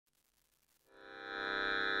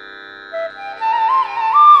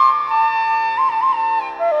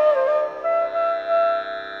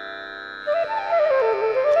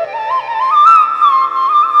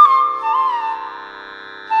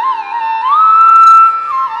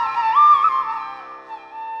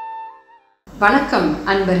வணக்கம்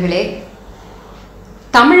அன்பர்களே.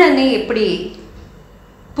 தமிழன்னை எப்படி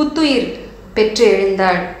புத்துயிர் பெற்று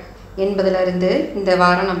எழுந்தாள் என்பதிலிருந்து இந்த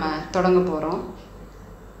வாரம் நம்ம தொடங்க போகிறோம்.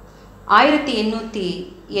 1880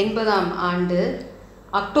 ஆண்டு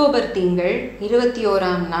அக்டோபர் திங்கள்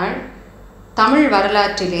 21ஆம் நாள் தமிழ்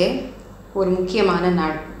வரலாற்றிலே ஒரு முக்கியமான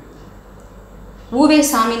நாள். உவே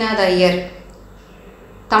சாமிநாத ஐயர்,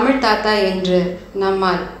 தமிழ் தாத்தா என்று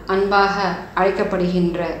நம்மால் அன்பாக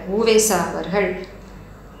அழைக்கப்படுகின்ற ஊவேசா அவர்கள்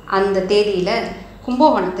அந்த தேதியில்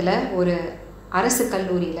கும்பகோணத்தில் ஒரு அரசு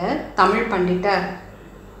கல்லூரியில் தமிழ் பண்டிட்டார்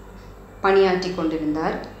பணியாற்றி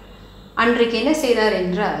கொண்டிருந்தார். அன்றைக்கு என்ன செய்தார்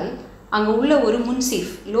என்றால், அங்கே உள்ள ஒரு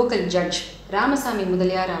முன்சீஃப் லோக்கல் ஜட்ஜ் ராமசாமி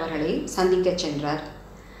முதலியார் அவர்களை சந்திக்க சென்றார்.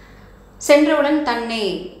 சென்றவுடன் தன்னை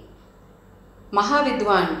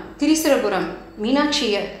மகாவித்வான் திரிசுரபுரம் மீனாட்சி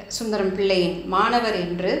சுந்தரம் பிள்ளையின் மாணவர்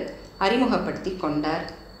என்று அறிமுகப்படுத்தி கொண்டார்.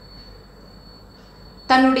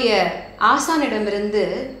 தன்னுடைய ஆசானிடமிருந்து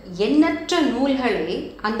எண்ணற்ற நூல்களை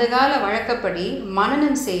அந்த கால வழக்கப்படி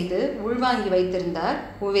மனனம் செய்து உள்வாங்கி வைத்திருந்தார்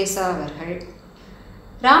உவேசா அவர்கள்.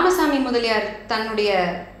 ராமசாமி முதலியார் தன்னுடைய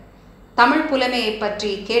தமிழ் புலமையை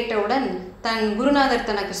பற்றி கேட்டவுடன் தன் குருநாதர்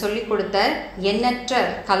தனக்கு சொல்லிக் கொடுத்த எண்ணற்ற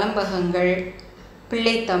கலம்பகங்கள்,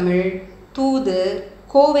 பிள்ளைத்தமிழ், தூது,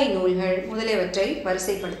 கோவை நூல்கள் முதலியவற்றை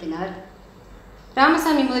வரிசைப்படுத்தினார்.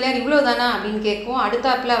 ராமசாமி முதலியார் இவ்வளோதானா அப்படின்னு கேட்கும்.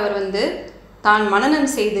 அடுத்தாப்பில் அவர் தான் மனனம்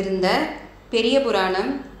செய்திருந்த பெரிய புராணம்,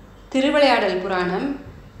 திருவிளையாடல் புராணம்,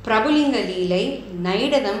 பிரபுலிங்க லீலை,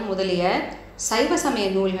 நைடதம் முதலிய சைவ சமய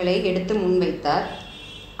நூல்களை எடுத்து முன்வைத்தார்.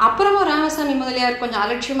 அப்புறமும் ராமசாமி முதலியார் கொஞ்சம்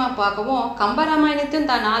அலட்சியமாக பார்க்கவும் கம்பராமாயணத்தையும்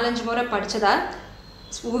தான் 4-5 முறை படித்ததா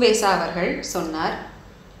உவேசா அவர்கள் சொன்னார்.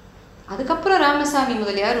 அதுக்கப்புறம் ராமசாமி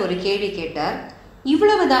முதலியார் ஒரு கேள்வி கேட்டார்.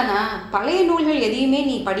 இவ்வளவுதானா, பழைய நூல்கள் எதையுமே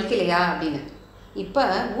நீ படிக்கலையா அப்படின்னு. இப்போ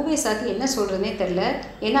ஊவேசாக்கு என்ன சொல்கிறதுனே தெரில.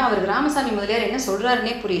 ஏன்னா அவர் ராமசாமி முதலியார் என்ன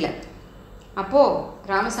சொல்கிறாருன்னே புரியல. அப்போது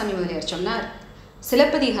ராமசாமி முதலியார் சொன்னார்,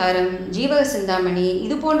 சிலப்பதிகாரம், ஜீவக சிந்தாமணி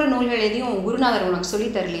இது போன்ற நூல்கள் எதையும் குருநாதர் உனக்கு சொல்லி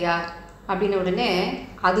தரலையா அப்படின்ன உடனே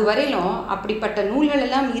அதுவரையிலும் அப்படிப்பட்ட நூல்கள்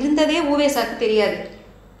எல்லாம் இருந்ததே ஊவேசாக்கு தெரியாது.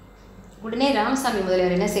 உடனே ராமசாமி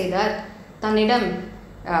முதலியார் என்ன செய்தார், தன்னிடம்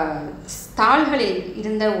தாள்களில்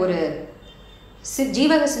இருந்த ஒரு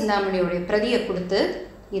ஜீவக சிந்தாமணியோடைய பிரதியை கொடுத்து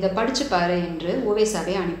இதை படித்து பாரு என்று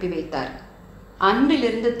உவேசாவை அனுப்பி வைத்தார்.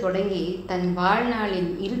 அன்றிலிருந்து தொடங்கி தன் வாழ்நாளின்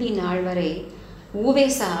இறுதி நாள் வரை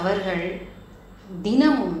உவேசா அவர்கள்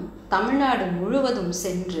தினமும் தமிழ்நாடு முழுவதும்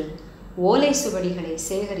சென்று ஓலை சுவடிகளை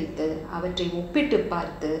சேகரித்து அவற்றை ஒப்பிட்டு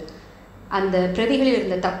பார்த்து அந்த பிரதிகளில்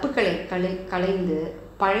இருந்த தப்புக்களை களைந்து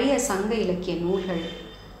பழைய சங்க இலக்கிய நூல்கள்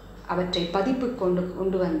அவற்றை பதிப்பு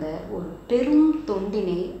கொண்டு வந்த ஒரு பெரும்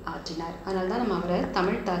தொண்டினை ஆற்றினார். அதனால தான் நம்ம அவரை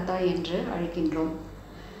தமிழ் தாத்தா என்று அழைக்கின்றோம்.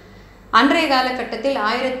 அன்றைய காலகட்டத்தில்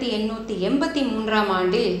 1883ஆம்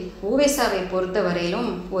ஆண்டில் உவேசாவை பொறுத்த வரையிலும்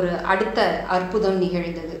ஒரு அடுத்த அற்புதம்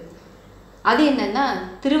நிகழ்ந்தது. அது என்னன்னா,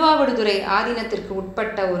 திருவாவடுதுறை ஆதீனத்திற்கு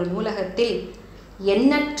உட்பட்ட ஒரு நூலகத்தில்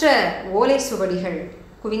எண்ணற்ற ஓலை சுவடிகள்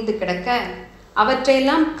குவிந்து கிடக்க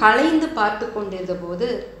அவற்றையெல்லாம் களைந்து பார்த்து கொண்டிருந்த போது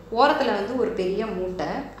ஓரத்தில் ஒரு பெரிய மூட்டை,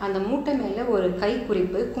 அந்த மூட்டை மேலே ஒரு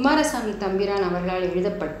கைக்குறிப்பு குமாரசாமி தம்பிரான் அவர்களால்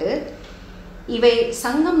எழுதப்பட்டு, இவை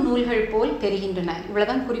சங்கம் நூல்கள் போல் தெரிகின்றன,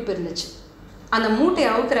 இவ்வளோதான் குறிப்பு இருந்துச்சு. அந்த மூட்டை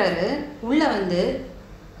அவுக்குறாரு. உள்ளே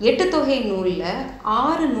 8 தொகை நூலில்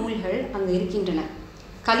 6 நூல்கள் அங்கே இருக்கின்றன.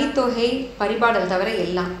 கலித்தொகை, பரிபாடல் தவிர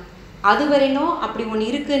எல்லாம். அதுவரையிலும் அப்படி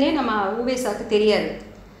ஒன்று இருக்குன்னே நம்ம உவேசாக்கு தெரியாது.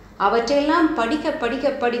 அவற்றையெல்லாம் படிக்க படிக்க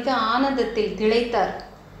படிக்க ஆனந்தத்தில் திளைத்தார்.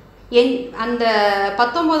 அந்த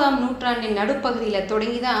 19ஆம் நூற்றாண்டின் நடுப்பகுதியில்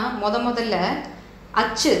தொடங்கி தான் முதல்ல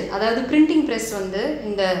அச்சு, அதாவது பிரிண்டிங் ப்ரெஸ்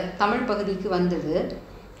இந்த தமிழ் பகுதிக்கு வந்தது.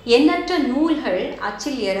 எண்ணற்ற நூல்கள்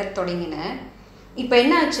அச்சில் ஏற தொடங்கின. இப்போ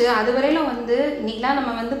என்ன ஆச்சு, அதுவரையிலும் இன்னைக்கெலாம்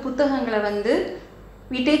நம்ம புத்தகங்களை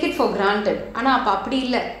we take it for granted. ஆனால் அப்போ அப்படி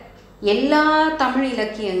இல்லை. எல்லா தமிழ்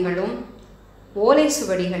இலக்கியங்களும் ஓலை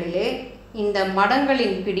சுவடிகளிலே இந்த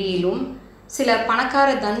மடங்களின் பிடியிலும் சில பணக்கார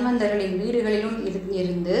தன்வந்தர்களின் வீடுகளிலும்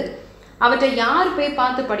இருந்து அவற்றை யார் போய்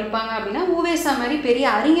பார்த்து படிப்பாங்க அப்படின்னா உவேசா மாதிரி பெரிய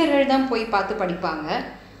அறிஞர்கள் தான் போய் பார்த்து படிப்பாங்க.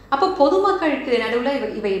 அப்போ பொதுமக்களுக்கு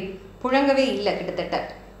நடுவில் இவை புழங்கவே இல்லை கிட்டத்தட்ட.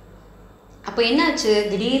 அப்போ என்னாச்சு,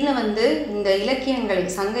 திடீர்னு இந்த இலக்கியங்களை,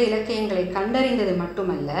 சங்க இலக்கியங்களை கண்டறிந்தது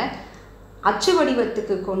மட்டுமல்ல, அச்சு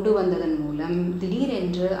வடிவத்துக்கு கொண்டு வந்ததன் மூலம்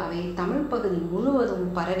திடீரென்று அவை தமிழ் பகுதி முழுவதும்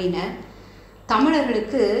பரவின.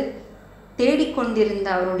 தமிழர்களுக்கு தேடிக்கொண்டிருந்த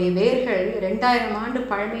அவருடைய வேர்கள் 2000 ஆண்டு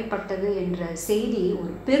பழமைப்பட்டது என்ற செய்தி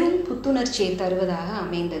ஒரு பெரும் புத்துணர்ச்சியை தருவதாக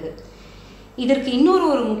அமைந்தது. இதற்கு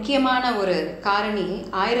இன்னொரு முக்கியமான ஒரு காரணி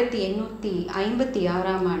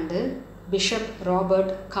 1856ஆம் ஆண்டு பிஷப்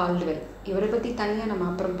ராபர்ட் கால்டுவெல். இவரை பற்றி தனியாக நம்ம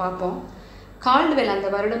அப்புறம் பார்ப்போம். கால்டுவெல் அந்த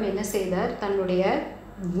வருடம் என்ன செய்தார், தன்னுடைய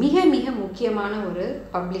மிக மிக முக்கியமான ஒரு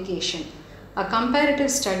publication A comparative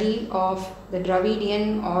study of the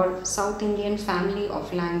Dravidian or South Indian family of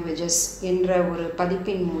languages என்ற ஒரு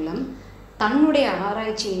பதிப்பின் மூலம் தன்னுடைய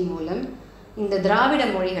ஆராய்ச்சியின் மூலம் இந்த திராவிட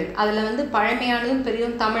மொழிகள், அதில் பழமையானதும்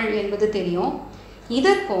பெரியும் தமிழ் என்பது தெரியும்,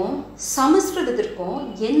 இதற்கும் சமஸ்கிருதத்திற்கும்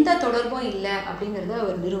எந்த தொடர்பும் இல்லை அப்படிங்கிறத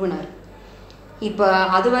அவர் நிறுவனார். இப்போ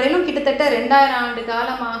அதுவரையிலும் கிட்டத்தட்ட 2000 ஆண்டு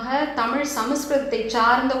காலமாக தமிழ் சமஸ்கிருதத்தை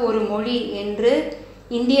சார்ந்த ஒரு மொழி என்று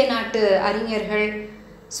இந்திய நாட்டு அறிஞர்கள்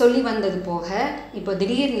சொல்லி வந்தது போக, இப்போ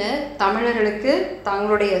திடீர்னு தமிழர்களுக்கு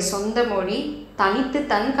தங்களுடைய சொந்த மொழி, தனித்து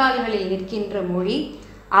தன் கால்களில் நிற்கின்ற மொழி,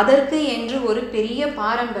 அதற்கு என்று ஒரு பெரிய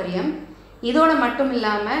பாரம்பரியம். இதோடு மட்டும்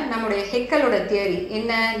இல்லாமல் நம்முடைய ஹெக்கலோட தியரி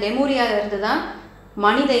என்ன, லெமூரியாவிலிருந்து தான்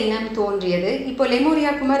மனித இனம் தோன்றியது. இப்போ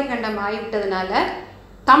லெமூரியா குமரிக்கண்டம் ஆகிவிட்டதுனால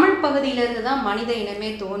தமிழ் பகுதியிலிருந்து தான் மனித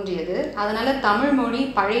இனமே தோன்றியது. அதனால் தமிழ் மொழி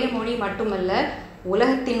பழைய மொழி மட்டுமல்ல,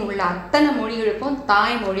 உலகத்தின் உள்ள அத்தனை மொழிகளுக்கும்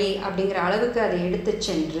தாய்மொழி அப்படிங்கிற அளவுக்கு அதை எடுத்து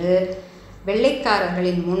சென்று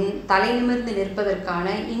வெள்ளைக்காரர்களின் முன் தலை நிமிர்ந்து நிற்பதற்கான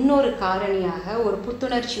இன்னொரு காரணியாக, ஒரு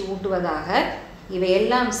புத்துணர்ச்சி ஊட்டுவதாக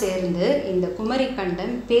இவையெல்லாம் சேர்ந்து இந்த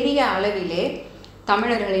குமரிக்கண்டம் பெரிய அளவிலே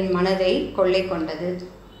தமிழர்களின் மனதை கொள்ளை கொண்டது.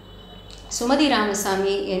 சுமதி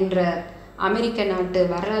ராமசாமி என்ற அமெரிக்க நாட்டு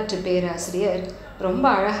வரலாற்று பேராசிரியர் ரொம்ப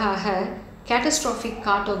அழகாக கேட்டஸ்ட்ராஃபிக்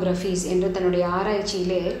கார்ட்டோகிராஃபிஸ் என்று தன்னுடைய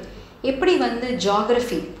ஆராய்ச்சியிலே எப்படி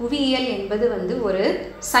ஜியாகிரஃபி, புவியியல் என்பது ஒரு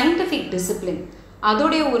சயின்டிஃபிக் டிசிப்ளின்,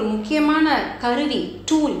 அதோடைய ஒரு முக்கியமான கருவி,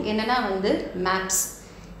 டூல் என்னென்னா மேப்ஸ்.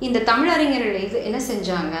 இந்த தமிழறிஞர்கள் இது என்ன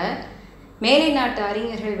செஞ்சாங்க, மேலை நாட்டு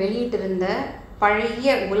அறிஞர்கள் வெளியிட்டிருந்த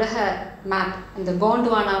பழைய உலக மேப், இந்த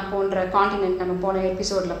கோண்டுவானா போன்ற காண்டினென்ட் நம்ம போன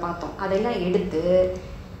எபிசோடில் பார்த்தோம், அதெல்லாம் எடுத்து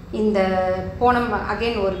இந்த போன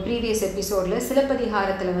அகைன் ஒரு ப்ரீவியஸ் எபிசோடில்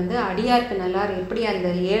சிலப்பதிகாரத்தில் அடியார்க்கு நல்லார் எப்படி அந்த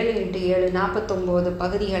 7x7 49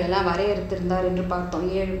 பகுதிகளெல்லாம் வரையறுத்திருந்தார் என்று பார்த்தோம்.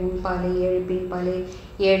 7 முன்பாலை, 7 பின்பாலை,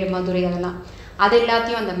 7 மதுரை, அது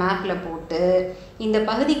எல்லாத்தையும் அந்த மேப்பில் போட்டு இந்த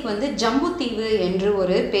பகுதிக்கு ஜம்புத்தீவு என்று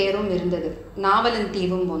ஒரு பேரும் இருந்தது, நாவலன்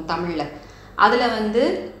தீவும் தமிழில். அதில்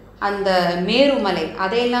அந்த மேருமலை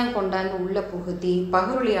அதையெல்லாம் கொண்டாந்து உள்ளே புகுத்தி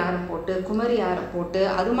பகுருளி ஆரம் போட்டு குமரி ஆரம் போட்டு,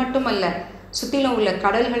 அது மட்டுமல்ல சுற்றிலும் உள்ள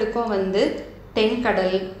கடல்களுக்கும்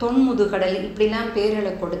தென்கடல், தொன்முதுகடல் இப்படிலாம்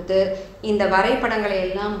பேர்களை கொடுத்து இந்த வரைபடங்களை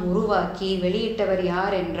எல்லாம் உருவாக்கி வெளியிட்டவர்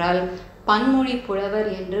யார் என்றால் பன்மொழி புலவர்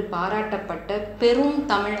என்று பாராட்டப்பட்ட பெரும்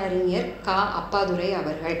தமிழ் அறிஞர் கா. அப்பாதுரை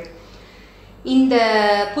அவர்கள். இந்த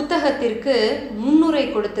புத்தகத்திற்கு முன்னுரை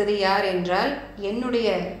கொடுத்தது யார் என்றால் என்னுடைய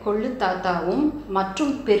கொள்ளு தாத்தாவும்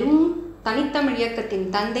மற்றும் பெரும் தனித்தமிழ் இயக்கத்தின்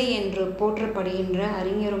தந்தை என்று போற்றப்படுகின்ற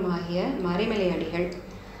அறிஞருமாகிய மறைமலை அடிகள்.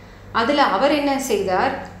 அதில் அவர் என்ன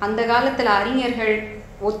செய்தார், அந்த காலத்தில் அறிஞர்கள்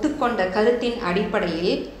ஒத்துக்கொண்ட கருத்தின்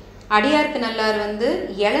அடிப்படையில் அடியார்க்கு நல்லார்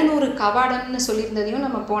 700 கவாடம்னு சொல்லியிருந்ததையும்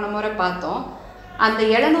நம்ம போன முறை பார்த்தோம். அந்த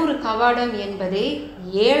 700 கவாடம் என்பதை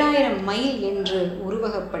 7000 மைல் என்று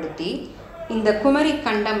உருவகப்படுத்தி இந்த குமரி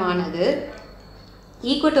கண்டமானது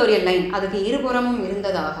ஈக்குவட்டோரியல் லைன், அதுக்கு இருபுறமும்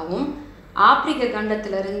இருந்ததாகவும், ஆப்பிரிக்க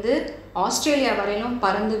கண்டத்திலிருந்து ஆஸ்திரேலியா வரையிலும்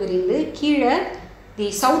பறந்து விரிந்து கீழே தி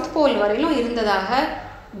சவுத் போல் வரையிலும் இருந்ததாக,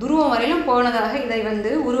 துருவம் வரையிலும் போனதாக இதை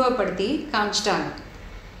உருவப்படுத்தி காமிச்சிட்டாங்க.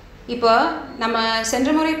 இப்போ நம்ம சென்ற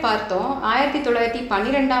முறை பார்த்தோம்,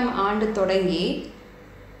 1912ஆம் ஆண்டு தொடங்கி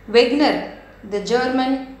வெக்னர், தி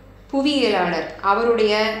ஜெர்மன் புவியியலாளர்,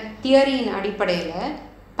 அவருடைய தியரியின் அடிப்படையில்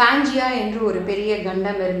பாஞ்சியா என்று ஒரு பெரிய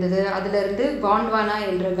கண்டம் இருந்தது, அதிலிருந்து கோண்ட்வானா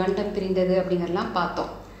என்ற கண்டம் பிரிந்தது அப்படிங்கிறலாம்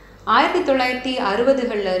பார்த்தோம்.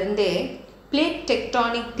 1960களில் இருந்தே பிளேட்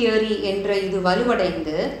டெக்டானிக் தியரி என்ற இது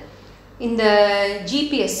வலுவடைந்து இந்த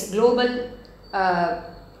ஜிபிஎஸ், குளோபல்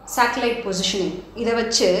சேட்டலைட் பொசிஷனிங், இதை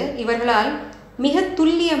வச்சு இவர்களால் மிக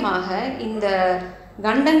துல்லியமாக இந்த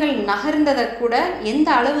கண்டங்கள் நகர்ந்ததை கூட எந்த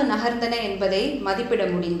அளவு நகர்ந்தன என்பதை மதிப்பிட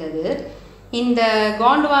முடிந்தது. இந்த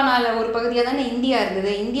கோண்ட்வானாவில் ஒரு பகுதியாக தானே இந்தியா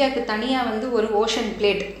இருந்தது, இந்தியாவுக்கு தனியாக ஒரு ஓஷன்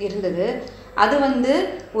பிளேட் இருந்தது. அது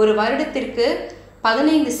ஒரு வருடத்திற்கு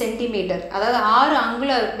 15 சென்டிமீட்டர், அதாவது 6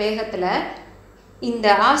 அங்குல வேகத்தில் இந்த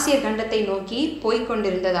ஆசிய கண்டத்தை நோக்கி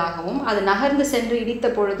போய்கொண்டிருந்ததாகவும், அது நகர்ந்து சென்று இடித்த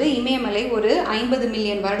பொழுது இமயமலை ஒரு 50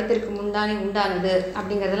 மில்லியன் வருடத்திற்கு முன்னாடி உண்டானது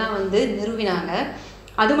அப்படிங்கிறதெல்லாம் நிறுவினாங்க.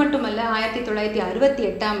 அது மட்டுமல்ல,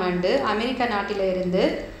 1968ஆம் ஆண்டு அமெரிக்க நாட்டில் இருந்து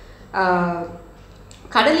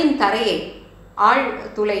கடலின் தரையை ஆழ்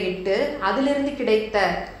துளையிட்டு அதிலிருந்து கிடைத்த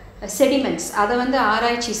செடிமெண்ட்ஸ் அதை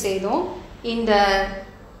ஆராய்ச்சி செய்தோம். இந்த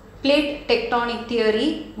பிளேட் டெக்டானிக் தியரி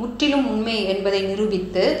முற்றிலும் உண்மை என்பதை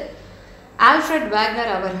நிரூபித்து ஆல்ஃப்ரட்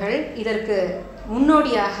வேக்னர் அவர்கள் இதற்கு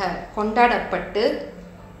முன்னோடியாக கொண்டாடப்பட்டு,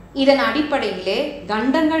 இதன் அடிப்படையிலே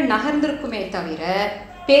கண்டங்கள் நகர்ந்திருக்குமே தவிர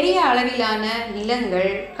பெரிய அளவிலான நிலங்கள்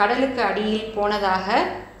கடலுக்கு அடியில் போனதாக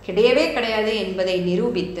கிடையவே கிடையாது என்பதை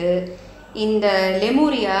நிரூபித்து இந்த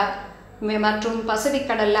லெமூரியா மற்றும் பசிபிக்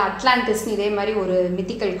கடலில் அட்லாண்டிஸ்னு இதே மாதிரி ஒரு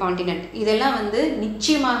மித்திக்கல் காண்டினென்ட், இதெல்லாம் வந்து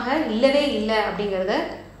நிச்சயமாக இல்லவே இல்லை அப்படிங்கிறத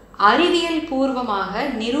அறிவியல் பூர்வமாக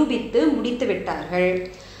நிரூபித்து முடித்து விட்டார்கள்.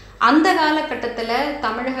 அந்த காலகட்டத்தில்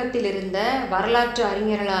தமிழகத்தில் இருந்த வரலாற்று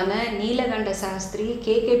அறிஞர்களான நீலகண்ட சாஸ்திரி,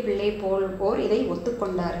 கே பிள்ளை போல்வோர் இதை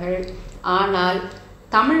ஒத்துக்கொண்டார்கள். ஆனால்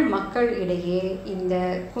தமிழ் மக்கள் இடையே இந்த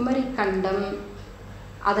குமரிக்கண்டம்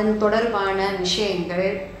அதன் தொடர்பான விஷயங்கள்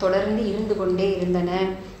தொடர்ந்து இருந்து கொண்டே இருந்தன.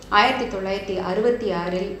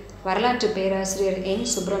 1966 வரலாற்று பேராசிரியர் என்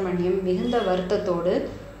சுப்பிரமணியம் மிகுந்த வருத்தத்தோடு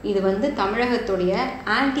இது வந்து தமிழகத்துடைய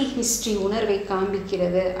ஆன்டி ஹிஸ்ட்ரி உணர்வை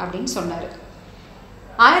காண்பிக்கிறது அப்படின்னு சொன்னார்.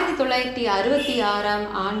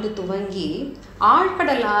 1966 துவங்கி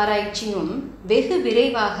ஆழ்கடல் ஆராய்ச்சியும் வெகு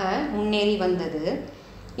விரைவாக முன்னேறி வந்தது.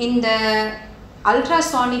 இந்த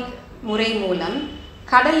அல்ட்ராசானிக் முறை மூலம்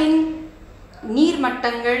கடலின்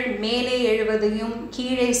நீர்மட்டங்கள் மேலே எழுவதையும்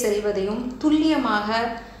கீழே செல்வதையும் துல்லியமாக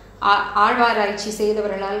ஆழ்வாராய்ச்சி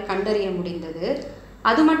செய்தவர்களால் கண்டறிய முடிந்தது.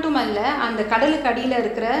 அது மட்டுமல்ல, அந்த கடலுக்கு அடியில்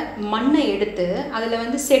இருக்கிற மண்ணை எடுத்து அதில்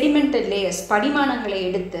வந்து செடிமெண்டட் லேயர்ஸ் படிமானங்களை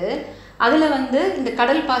எடுத்து அதில் வந்து இந்த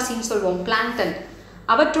கடல் பாசின்னு சொல்வோம் பிளாங்டன்,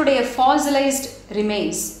 அவற்றுடைய ஃபாசிலைஸ்ட்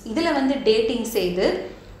ரிமைன்ஸ் இதில் வந்து டேட்டிங் செய்து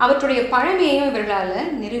அவற்றுடைய பழமையையும் இவர்களால்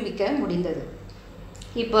நிரூபிக்க முடிந்தது.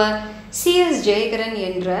 இப்போ CS ஜெயகரன்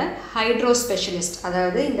என்ற ஹைட்ரோ ஸ்பெஷலிஸ்ட்,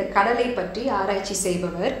 அதாவது இந்த கடலை பற்றி ஆராய்ச்சி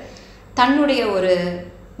செய்பவர், தன்னுடைய ஒரு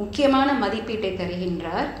முக்கியமான மதிப்பீட்டை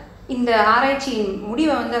தருகின்றார். இந்த ஆராய்ச்சியின்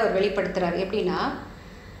முடிவை வந்து அவர் வெளிப்படுத்துகிறார். எப்படின்னா,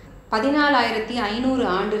 14,500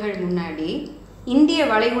 ஆண்டுகள் முன்னாடி இந்திய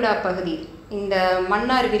வளைகுடா பகுதி, இந்த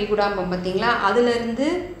மன்னார் விரிகுடாம்பம் பார்த்தீங்களா, அதிலிருந்து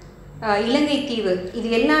இலங்கை தீவு, இது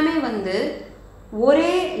எல்லாமே வந்து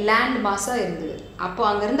ஒரே லேண்ட் மாஸாக இருந்தது. அப்போ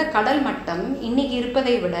அங்கே இருந்த கடல் மட்டம் இன்றைக்கி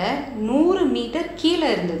இருப்பதை விட 100 மீட்டர் கீழே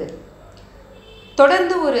இருந்தது.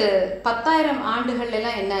 தொடர்ந்து ஒரு 10,000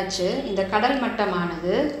 ஆண்டுகள்லாம் என்னாச்சு, இந்த கடல்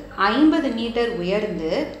மட்டமானது 50 மீட்டர்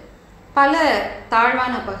உயர்ந்து பல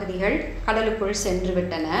தாழ்வான பகுதிகள் கடலுக்குள் சென்று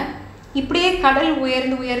விட்டன. இப்படியே கடல்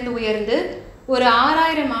உயர்ந்து உயர்ந்து உயர்ந்து ஒரு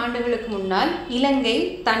 6,000 ஆண்டுகளுக்கு முன்னால் இலங்கை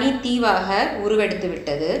தனி தீவாக உருவெடுத்து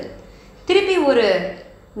விட்டது. திருப்பி ஒரு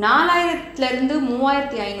 4,000 to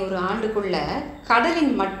 3,500 ஆண்டுக்குள்ள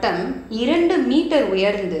கடலின் மட்டம் 2 மீட்டர்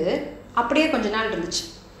உயர்ந்து அப்படியே கொஞ்ச நாள் இருந்துச்சு.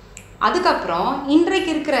 அதுக்கப்புறம் இன்றைக்கு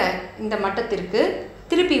இருக்கிற இந்த மட்டத்திற்கு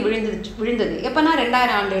திருப்பி விழுந்தது. எப்போனா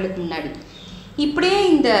 2000 ஆண்டுகளுக்கு முன்னாடி. இப்படியே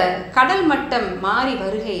இந்த கடல் மட்டம் மாறி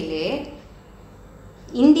வருகையிலே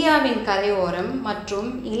இந்தியாவின் கரையோரம் மற்றும்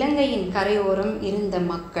இலங்கையின் கரையோரம் இருந்த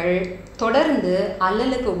மக்கள் தொடர்ந்து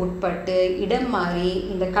அல்லலுக்கு உட்பட்டு இடம் மாறி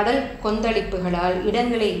இந்த கடல் கொந்தளிப்புகளால்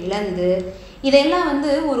இடங்களை இழந்து, இதெல்லாம்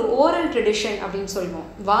வந்து ஒரு ஓரல் ட்ரெடிஷன் அப்படின்னு சொல்லுவோம்,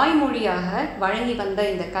 வாய்மொழியாக வழங்கி வந்த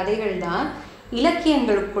இந்த கதைகள் தான்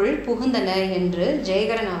இலக்கியங்களுக்குள் புகுந்தன என்று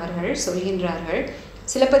ஜெயகரன் அவர்கள் சொல்கின்றார்கள்.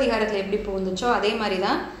 சிலப்பதிகாரத்தில் எப்படி புகுந்துச்சோ அதே மாதிரி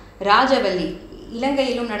தான் ராஜவல்லி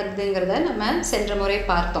இலங்கையிலும் நடந்ததுங்கிறத நம்ம சென்ற முறை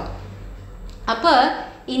பார்த்தோம். அப்போ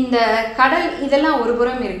இந்த கடல் இதெல்லாம் ஒரு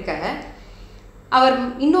புறம் இருக்க, அவர்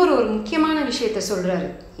இன்னொரு முக்கியமான விஷயத்தை சொல்கிறாரு.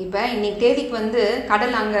 இப்போ இன்னைக்கு தேதிக்கு வந்து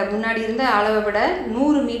கடல் அங்கே முன்னாடி இருந்த அளவை விட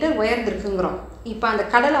 100 மீட்டர் உயர்ந்திருக்குங்கிறோம். இப்போ அந்த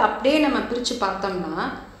கடலை அப்படியே நம்ம பிரித்து பார்த்தோம்னா,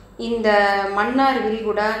 இந்த மன்னார்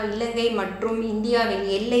விரிகுடா இலங்கை மற்றும் இந்தியாவின்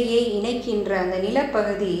எல்லையை இணைக்கின்ற அந்த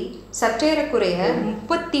நிலப்பகுதி சற்றேறக்குறைய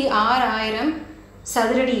 36,000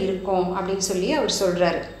 சதுரடி இருக்கும் அப்படின்னு சொல்லி அவர்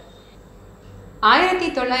சொல்கிறார்.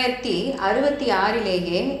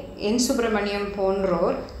 1966 என் சுப்பிரமணியம்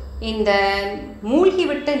போன்றோர் இந்த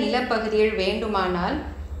மூழ்கிவிட்ட நிலப்பகுதிகள் வேண்டுமானால்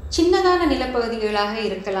சின்னதான நிலப்பகுதிகளாக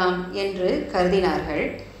இருக்கலாம் என்று கருதினார்கள்.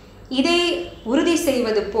 இதை உறுதி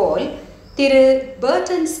செய்வது போல் திரு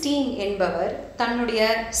பர்டன்ஸ்டீன் என்பவர் தன்னுடைய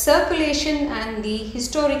circulation and the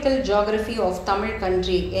historical geography of Tamil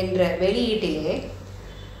country என்ற வெளியீட்டிலே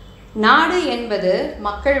நாடு என்பது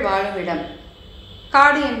மக்கள் வாழும் இடம்,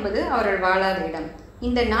 காடு என்பது அவர்கள் வாழாத இடம்.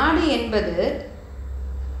 இந்த நாடு என்பது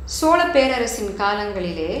சோழ பேரரசின்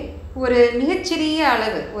காலங்களிலே ஒரு மிகச்சிறிய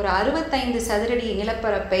அளவு, ஒரு 65 சதுரடி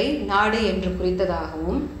நிலப்பரப்பை நாடு என்று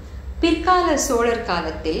குறித்ததாகவும், பிற்கால சோழர்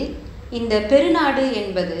காலத்தில் இந்த பெருநாடு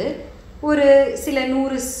என்பது ஒரு சில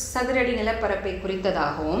 100 சதுரடி நிலப்பரப்பை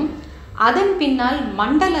குறித்ததாகவும், அதன் பின்னால்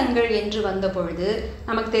மண்டலங்கள் என்று வந்த பொழுது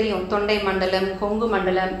நமக்கு தெரியும், தொண்டை மண்டலம், கொங்கு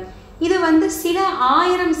மண்டலம், இது வந்து சில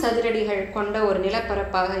 1000 சதுரடிகள் கொண்ட ஒரு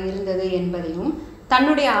நிலப்பரப்பாக இருந்தது என்பதையும்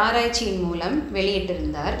தன்னுடைய ஆராய்ச்சியின் மூலம்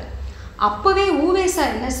வெளியிட்டிருந்தார். அப்போவே ஊவேசா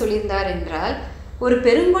என்ன சொல்லியிருந்தார் என்றால், ஒரு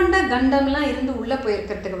பெருங்கொண்ட கண்டம்லாம் இருந்து உள்ளே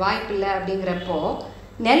போயிருக்கிறதுக்கு வாய்ப்பில்லை அப்படிங்கிறப்போ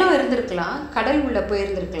நிலம் இருந்திருக்கலாம், கடல் உள்ளே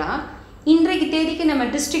போயிருந்திருக்கலாம். இன்றைக்கு தேதிக்கு நம்ம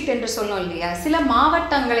டிஸ்ட்ரிக்ட் என்று சொல்லணும் இல்லையா, சில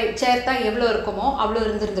மாவட்டங்களை சேர்த்தா எவ்வளோ இருக்குமோ அவ்வளோ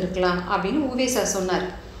இருந்திருந்திருக்கலாம் அப்படின்னு ஊவேசா சொன்னார்.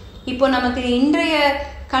 இப்போ நமக்கு இன்றைய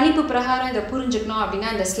கணிப்பு பிரகாரம் இதை புரிஞ்சுக்கணும் அப்படின்னா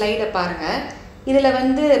அந்த ஸ்லைடை பாருங்கள். இதில்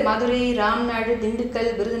வந்து மதுரை, ராம்நாடு, திண்டுக்கல்,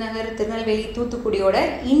 விருதுநகர், திருநெல்வேலி, தூத்துக்குடியோட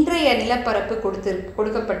இன்றைய நிலப்பரப்பு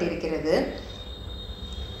கொடுக்கப்பட்டிருக்கிறது.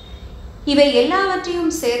 இவை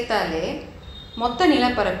எல்லாவற்றையும் சேர்த்தாலே மொத்த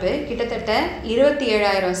நிலப்பரப்பு கிட்டத்தட்ட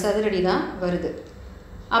 27,000 சதுரடி தான் வருது.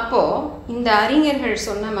 அப்போது இந்த அறிஞர்கள்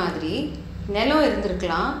சொன்ன மாதிரி நிலம்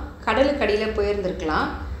இருந்திருக்கலாம், கடலுக்கடியில் போயிருந்திருக்கலாம்,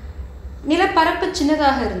 நிலப்பரப்பு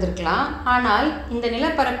சின்னதாக இருந்திருக்கலாம். ஆனால் இந்த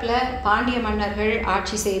நிலப்பரப்பில் பாண்டிய மன்னர்கள்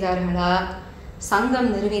ஆட்சி செய்தார்களா, சங்கம்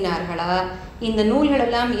நிறுவினார்களா, இந்த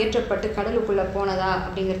நூல்களெல்லாம் இயற்றப்பட்டு கடலுக்குள்ளே போனதா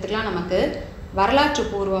அப்படிங்கிறதுக்கெலாம் நமக்கு வரலாற்று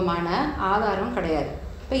பூர்வமான ஆதாரம் கிடையாது.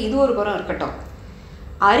 இப்போ இது ஒரு புறம் இருக்கட்டும்.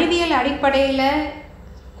 அறிவியல் அடிப்படையில்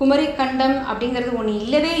குமரிக்கண்டம் அப்படிங்கிறது ஒன்று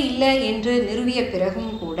இல்லவே இல்லை என்று நிறுவிய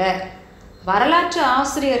பிறகும் கூட, வரலாற்று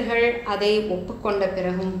ஆசிரியர்கள் அதை ஒப்புக்கொண்ட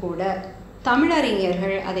பிறகும் கூட,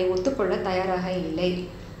 தமிழறிஞர்கள் அதை ஒத்துக்கொள்ள தயாராக இல்லை.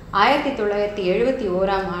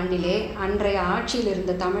 1971ஆம் ஆண்டிலே அன்றைய ஆட்சியில்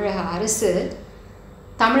இருந்த தமிழக அரசு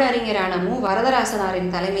தமிழறிஞரான மு.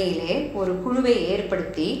 வரதராசனாரின் தலைமையிலே ஒரு குழுவை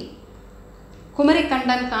ஏற்படுத்தி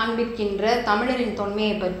குமரிக்கண்டம் காண்பிக்கின்ற தமிழரின்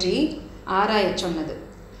தொன்மையை பற்றி ஆராயச் சொன்னது.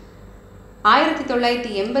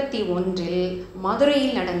 1981இல்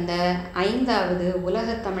மதுரையில் நடந்த 5வது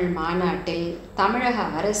உலகத்தமிழ் மாநாட்டில் தமிழக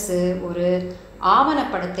அரசு ஒரு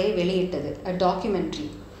ஆவணப்படத்தை வெளியிட்டது, டாக்குமெண்ட்ரி.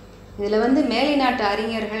 இதில் வந்து மேலை நாட்டு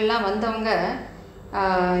அறிஞர்கள்லாம் வந்தவங்க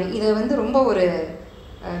இதை வந்து ரொம்ப ஒரு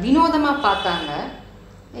வினோதமாக பார்த்தாங்க.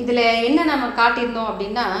 இதில் என்ன நம்ம காட்டியிருந்தோம்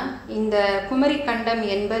அப்படின்னா, இந்த குமரிக்கண்டம்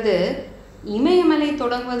என்பது இமயமலை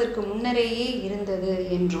தொடங்குவதற்கு முன்னரேயே இருந்தது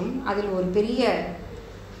என்றும், அதில் ஒரு பெரிய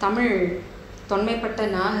தமிழ் தொன்மைப்பட்ட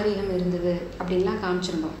நாகரிகம் இருந்தது அப்படின்லாம்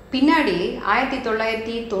காமிச்சிருந்தோம். பின்னாடி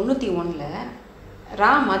 1991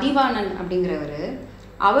 ரா. மதிவாணன் அப்படிங்கிறவர்,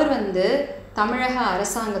 அவர் வந்து தமிழக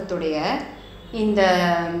அரசாங்கத்துடைய இந்த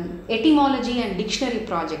எட்டிமாலஜி அண்ட் டிக்ஷனரி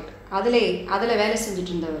ப்ராஜெக்ட் அதில் வேலை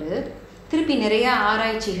செஞ்சுட்டு இருந்தவர். திருப்பி நிறைய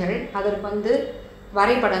ஆராய்ச்சிகள், அதற்கு வந்து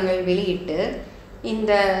வரைபடங்கள் வெளியிட்டு,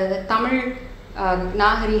 இந்த தமிழ்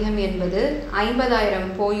நாகரிகம் என்பது 50,000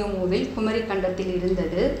 போயுமூவில் குமரிக்கண்டத்தில்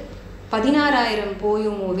இருந்தது, 16,000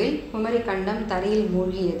 போயுமூவில் குமரிக்கண்டம் தரையில்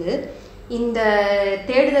மூழ்கியது. இந்த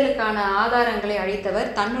தேடுதலுக்கான ஆதாரங்களை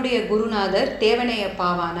அளித்தவர் தன்னுடைய குருநாதர்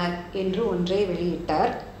தேவனையப்பாவானார் என்று ஒன்றை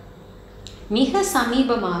வெளியிட்டார். மிக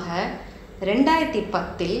சமீபமாக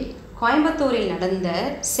 2010இல் கோயம்புத்தூரில் நடந்த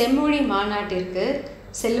செம்மொழி மாநாட்டிற்கு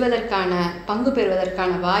செல்வதற்கான பங்கு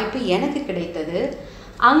பெறுவதற்கான வாய்ப்பு எனக்கு கிடைத்தது.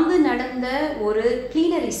 அங்கு நடந்த ஒரு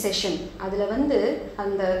ப்ளீனரி செஷன், அதில் வந்து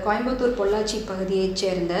அந்த கோயம்புத்தூர் பொள்ளாச்சி பகுதியைச்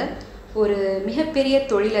சேர்ந்த ஒரு மிகப்பெரிய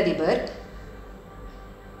தொழிலதிபர்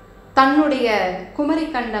தன்னுடைய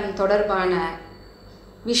குமரிக்கண்டம் தொடர்பான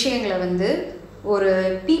விஷயங்களை வந்து ஒரு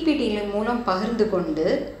பிபிடி மூலம் பகிர்ந்து கொண்டு,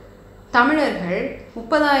 தமிழர்கள்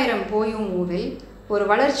 30,000 போயுமூவில் ஒரு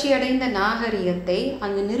வளர்ச்சியடைந்த நாகரிகத்தை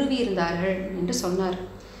அங்கு நிறுவியிருந்தார்கள் என்று சொன்னார்.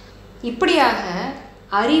 இப்படியாக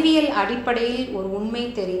அறிவியல் அடிப்படையில் ஒரு உண்மை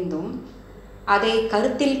தெரிந்தும் அதை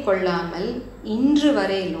கருத்தில் கொள்ளாமல் இன்று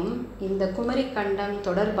வரையிலும் இந்த குமரிக்கண்டம்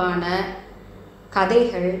தொடர்பான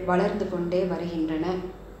கதைகள் வளர்ந்து கொண்டே வருகின்றன.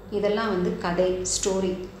 இதெல்லாம் வந்து கதை,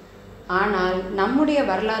 ஸ்டோரி. ஆனால் நம்முடைய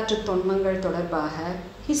வரலாற்று தொன்மங்கள் தொடர்பாக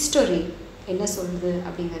ஹிஸ்டரி என்ன சொல்லுது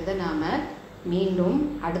அப்படிங்கிறத நாம் மீண்டும்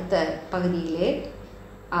அடுத்த பகுதியிலே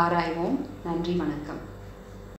ஆராய்வோம். நன்றி, வணக்கம்.